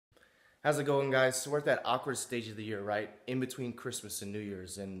How's it going, guys? So we're at that awkward stage of the year, right? In between Christmas and New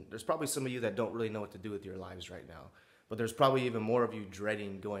Year's. And there's probably some of you that don't really know what to do with your lives right now. But there's probably even more of you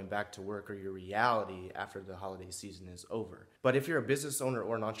dreading going back to work or your reality after the holiday season is over. But if you're a business owner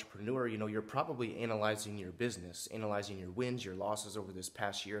or an entrepreneur, you're probably analyzing your business, analyzing your wins, your losses over this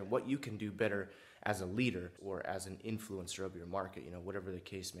past year, and what you can do better as a leader or as an influencer of your market, whatever the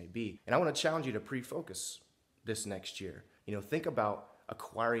case may be. And I want to challenge you to pre-focus this next year. Think about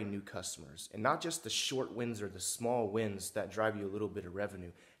acquiring new customers, and not just the short wins or the small wins that drive you a little bit of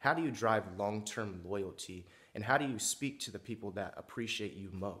revenue. How do you drive long-term loyalty, and how do you speak to the people that appreciate you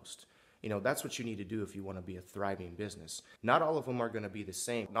most? That's what you need to do if you want to be a thriving business. Not all of them are going to be the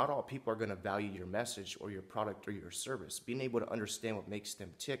same. Not all people are going to value your message or your product or your service. Being able to understand what makes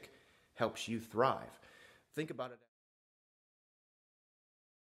them tick helps you thrive. Think about it.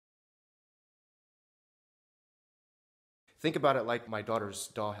 Think about it like my daughter's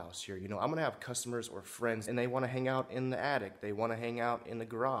dollhouse here. I'm gonna have customers or friends and they wanna hang out in the attic. They wanna hang out in the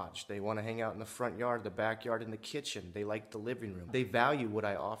garage. They wanna hang out in the front yard, the backyard, in the kitchen. They like the living room. They value what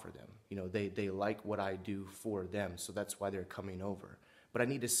I offer them. They like what I do for them. So that's why they're coming over. But I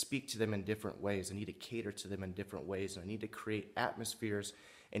need to speak to them in different ways. I need to cater to them in different ways. And I need to create atmospheres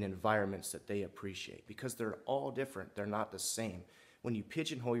and environments that they appreciate because they're all different. They're not the same. When you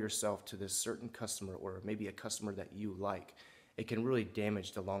pigeonhole yourself to this certain customer or maybe a customer that you like, it can really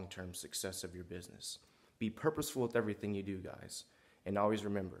damage the long-term success of your business. Be purposeful with everything you do, guys. And always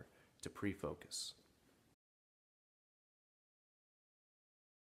remember to pre-focus.